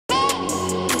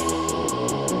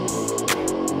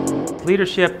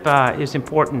Leadership is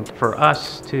important for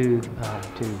us to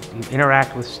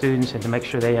interact with students and to make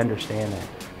sure they understand that.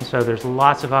 And so there's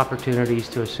lots of opportunities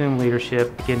to assume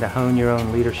leadership, begin to hone your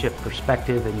own leadership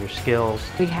perspective and your skills.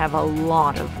 We have a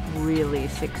lot of really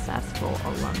successful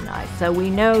alumni, so we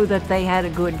know that they had a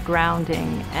good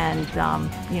grounding, and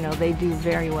you know, they do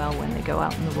very well when they go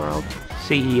out in the world.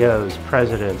 CEOs,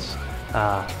 presidents,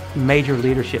 major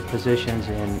leadership positions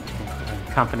in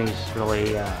companies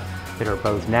really that are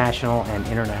both national and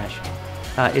international.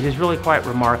 It is really quite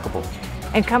remarkable.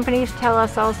 And companies tell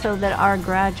us also that our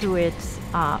graduates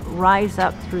rise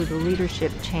up through the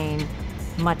leadership chain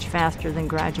much faster than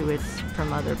graduates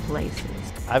from other places.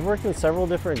 I've worked in several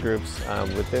different groups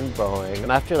within Boeing,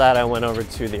 and after that I went over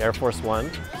to the Air Force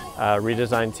One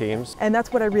redesign teams. And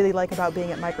that's what I really like about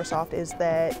being at Microsoft, is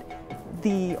that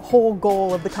the whole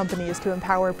goal of the company is to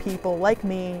empower people like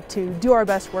me to do our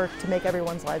best work to make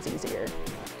everyone's lives easier.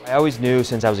 I always knew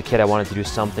since I was a kid I wanted to do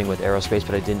something with aerospace,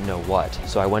 but I didn't know what.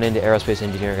 So I went into aerospace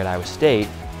engineering at Iowa State.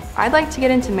 I'd like to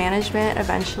get into management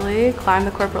eventually, climb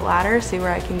the corporate ladder, see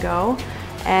where I can go.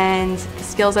 And the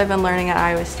skills I've been learning at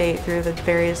Iowa State through the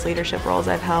various leadership roles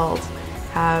I've held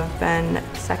have been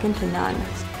second to none.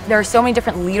 There are so many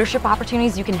different leadership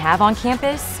opportunities you can have on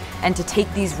campus, and to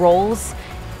take these roles,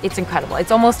 it's incredible.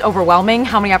 It's almost overwhelming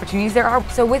how many opportunities there are.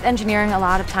 So with engineering, a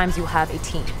lot of times you have a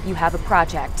team, you have a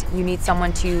project, you need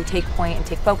someone to take point and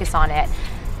take focus on it.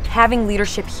 Having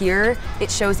leadership here,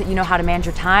 it shows that you know how to manage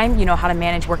your time, you know how to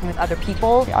manage working with other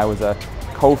people. I was a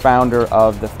co-founder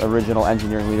of the original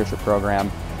engineering leadership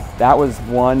program. That was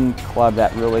one club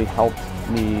that really helped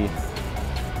me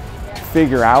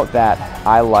figure out that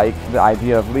I like the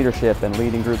idea of leadership and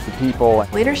leading groups of people.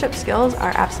 Leadership skills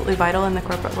are absolutely vital in the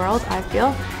corporate world, I feel.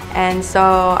 And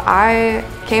so I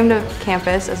came to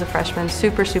campus as a freshman,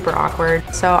 super awkward.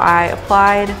 So I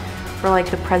applied for like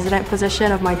the president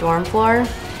position of my dorm floor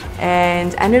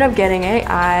and ended up getting it.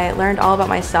 I learned all about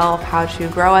myself, how to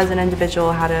grow as an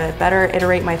individual, how to better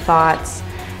iterate my thoughts,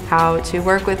 how to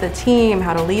work with a team,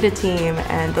 how to lead a team,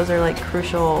 and those are like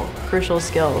crucial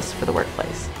skills for the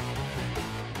workplace.